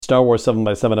Star Wars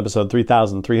 7x7, episode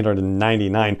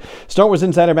 3399. Star Wars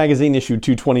Insider Magazine issue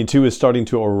 222 is starting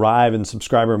to arrive in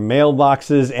subscriber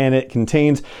mailboxes, and it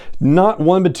contains not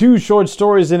one but two short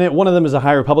stories in it. One of them is a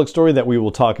High Republic story that we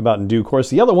will talk about in due course.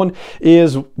 The other one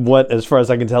is what, as far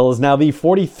as I can tell, is now the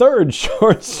 43rd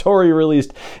short story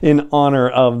released in honor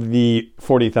of the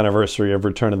 40th anniversary of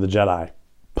Return of the Jedi.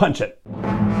 Punch it.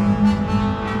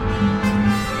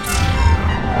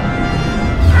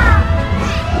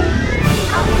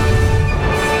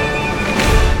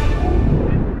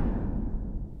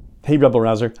 Hey Rebel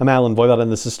Rouser, I'm Alan Voivod, and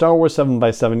this is Star Wars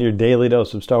 7x7, your daily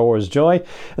dose of Star Wars joy,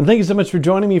 and thank you so much for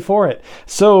joining me for it.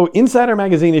 So, Insider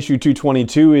Magazine issue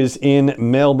 222 is in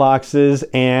mailboxes,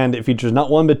 and it features not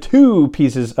one but two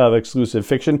pieces of exclusive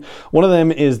fiction. One of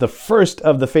them is the first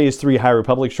of the Phase 3 High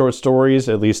Republic short stories,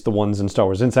 at least the ones in Star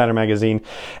Wars Insider Magazine,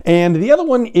 and the other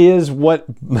one is what,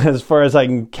 as far as I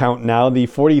can count now, the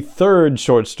 43rd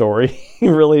short story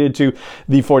related to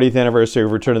the 40th anniversary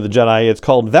of Return of the Jedi. It's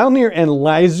called Valnir and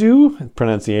Laizhu,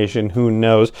 pronunciation, who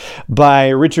knows, by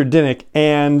Richard Dinnick,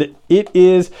 and it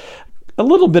is a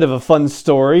little bit of a fun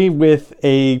story with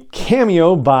a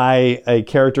cameo by a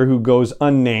character who goes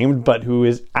unnamed, but who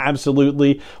is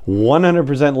absolutely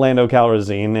 100% Lando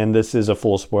Calrissian, and this is a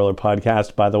full spoiler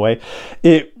podcast, by the way.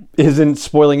 It isn't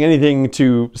spoiling anything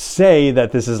to say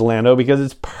that this is Lando, because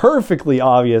it's perfectly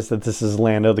obvious that this is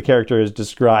Lando. The character is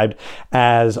described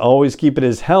as always keeping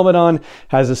his helmet on,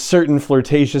 has a certain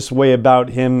flirtatious way about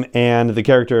him, and the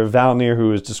character of Valnir,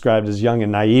 who is described as young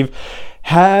and naive,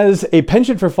 has a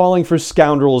penchant for falling for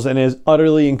scoundrels and is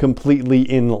utterly and completely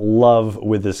in love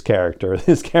with this character.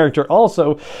 This character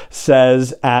also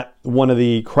says at one of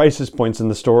the crisis points in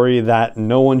the story that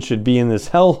no one should be in this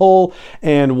hellhole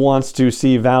and wants to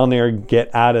see Valnir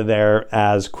get out of there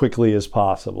as quickly as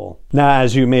possible. Now,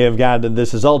 as you may have gathered,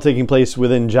 this is all taking place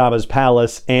within Jabba's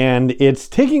palace, and it's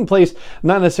taking place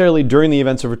not necessarily during the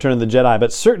events of Return of the Jedi,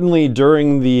 but certainly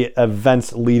during the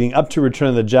events leading up to Return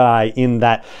of the Jedi, in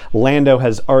that Lando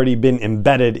has already been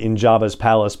embedded in Jabba's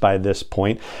palace by this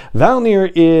point.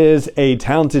 Valnir is a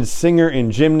talented singer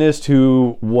and gymnast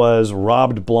who was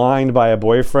robbed blind by a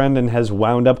boyfriend and has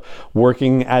wound up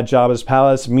working at Jabba's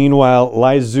palace. Meanwhile,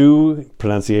 Laizhu,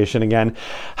 pronunciation again,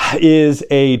 is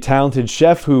a talented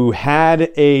chef who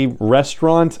had a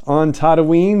restaurant on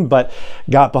Tatooine but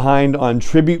got behind on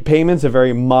tribute payments, a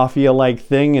very mafia-like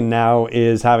thing, and now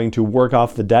is having to work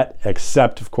off the debt,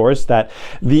 except, of course, that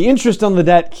the interest on the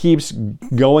debt keeps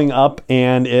going up,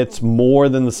 and it's more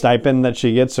than the stipend that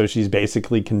she gets, so she's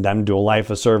basically condemned to a life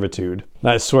of servitude.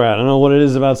 I swear, I don't know what it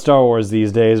is about Star Wars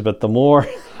these days, but the more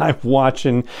I watch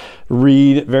and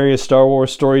read various Star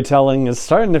Wars storytelling, it's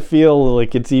starting to feel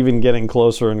like it's even getting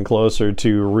closer and closer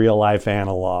to real-life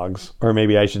analogs. Or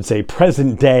maybe I should say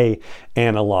present-day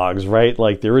analogs, right?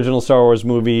 Like the original Star Wars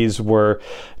movies were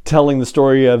telling the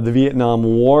story of the Vietnam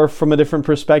War from a different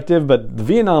perspective, but the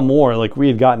Vietnam War, like, we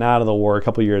had gotten out of the war a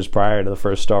couple years prior to the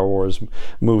first Star Wars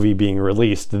movie being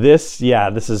released. This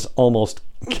is almost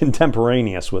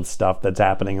contemporaneous with stuff that's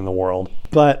happening in the world.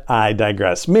 But I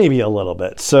digress, maybe a little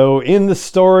bit. So in the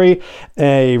story,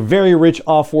 a very rich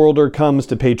off-worlder comes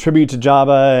to pay tribute to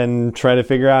Jabba and try to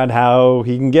figure out how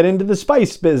he can get into the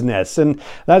spice business. And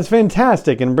that's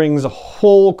fantastic, and brings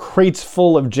whole crates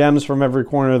full of gems from every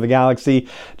corner of the galaxy.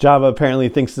 Jabba apparently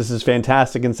thinks this is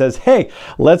fantastic and says, hey,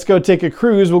 let's go take a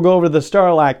cruise. We'll go over to the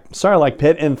Sarlacc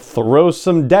pit and throw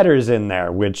some debtors in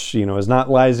there, which, is not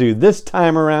Laizhu this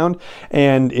time around,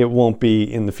 and it won't be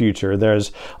in the future.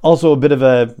 There's also a bit of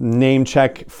a name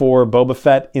check for Boba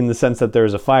Fett, in the sense that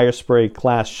there's a Fire Spray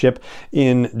class ship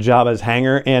in Jabba's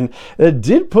hangar, and it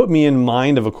did put me in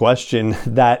mind of a question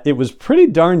that it was pretty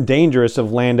darn dangerous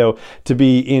of Lando to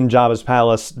be in Jabba's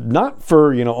palace, not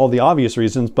for, all the obvious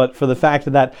reasons, but for the fact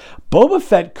that Boba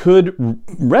Fett could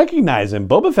recognize him.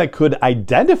 Boba Fett could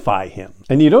identify him.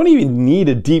 And you don't even need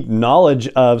a deep knowledge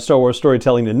of Star Wars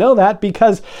storytelling to know that,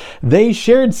 because they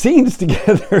shared scenes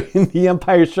together in The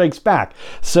Empire Strikes Back.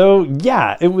 So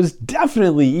yeah, it was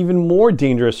definitely even more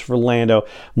dangerous for Lando,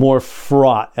 more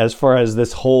fraught as far as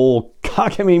this whole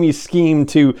cockamamie scheme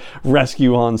to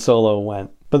rescue Han Solo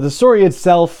went. But the story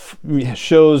itself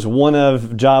shows one of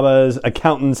Jabba's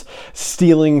accountants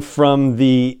stealing from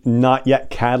the not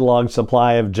yet cataloged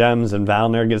supply of gems, and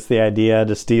Valnir gets the idea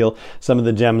to steal some of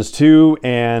the gems too,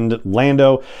 and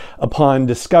Lando, upon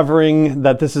discovering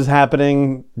that this is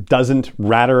happening, doesn't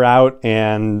rat her out,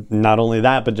 and not only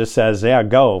that, but just says, yeah,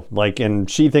 go.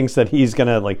 And she thinks that he's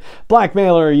gonna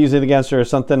blackmail her or use it against her or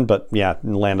something, but yeah,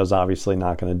 Lando's obviously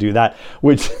not gonna do that,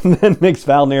 which then makes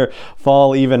Valnir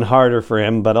fall even harder for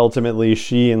him him, but ultimately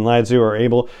she and Laizhu are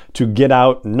able to get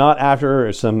out, not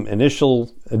after some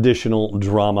initial additional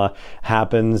drama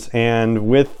happens, and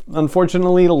with,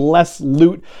 unfortunately, less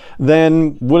loot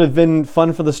than would have been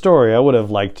fun for the story. I would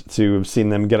have liked to have seen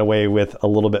them get away with a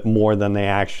little bit more than they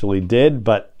actually did,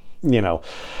 but you know,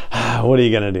 what are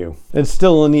you gonna do? It's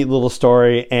still a neat little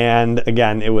story, and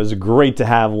again, it was great to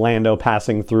have Lando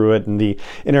passing through it, and the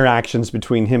interactions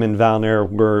between him and Valnir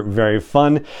were very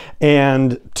fun,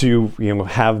 and to, you know,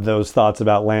 have those thoughts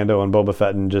about Lando and Boba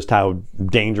Fett and just how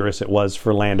dangerous it was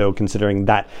for Lando, considering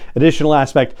that additional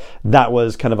aspect, that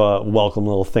was kind of a welcome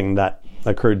little thing that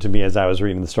occurred to me as I was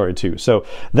reading the story too. So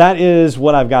that is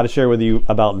what I've got to share with you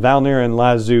about Valnir and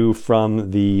Laizhu from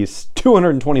the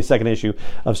 222nd issue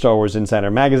of Star Wars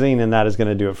Insider Magazine, and that is going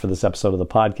to do it for this episode of the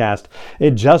podcast.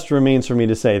 It just remains for me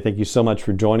to say thank you so much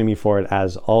for joining me for it,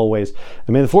 as always,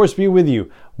 and may the Force be with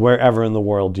you wherever in the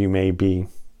world you may be.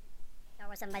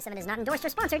 7x7 is not endorsed or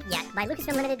sponsored yet by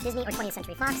Lucasfilm Limited, Disney, or 20th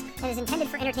Century Fox, and is intended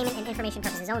for entertainment and information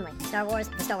purposes only. Star Wars,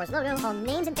 the Star Wars logo, all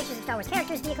names and pictures of Star Wars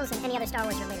characters, vehicles, and any other Star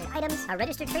Wars related items are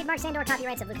registered trademarks and/or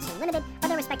copyrights of Lucasfilm Limited, or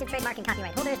their respective trademark and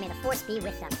copyright holders. May the Force be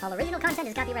with them. All original content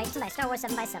is copyright by Star Wars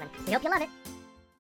 7x7. We hope you love it.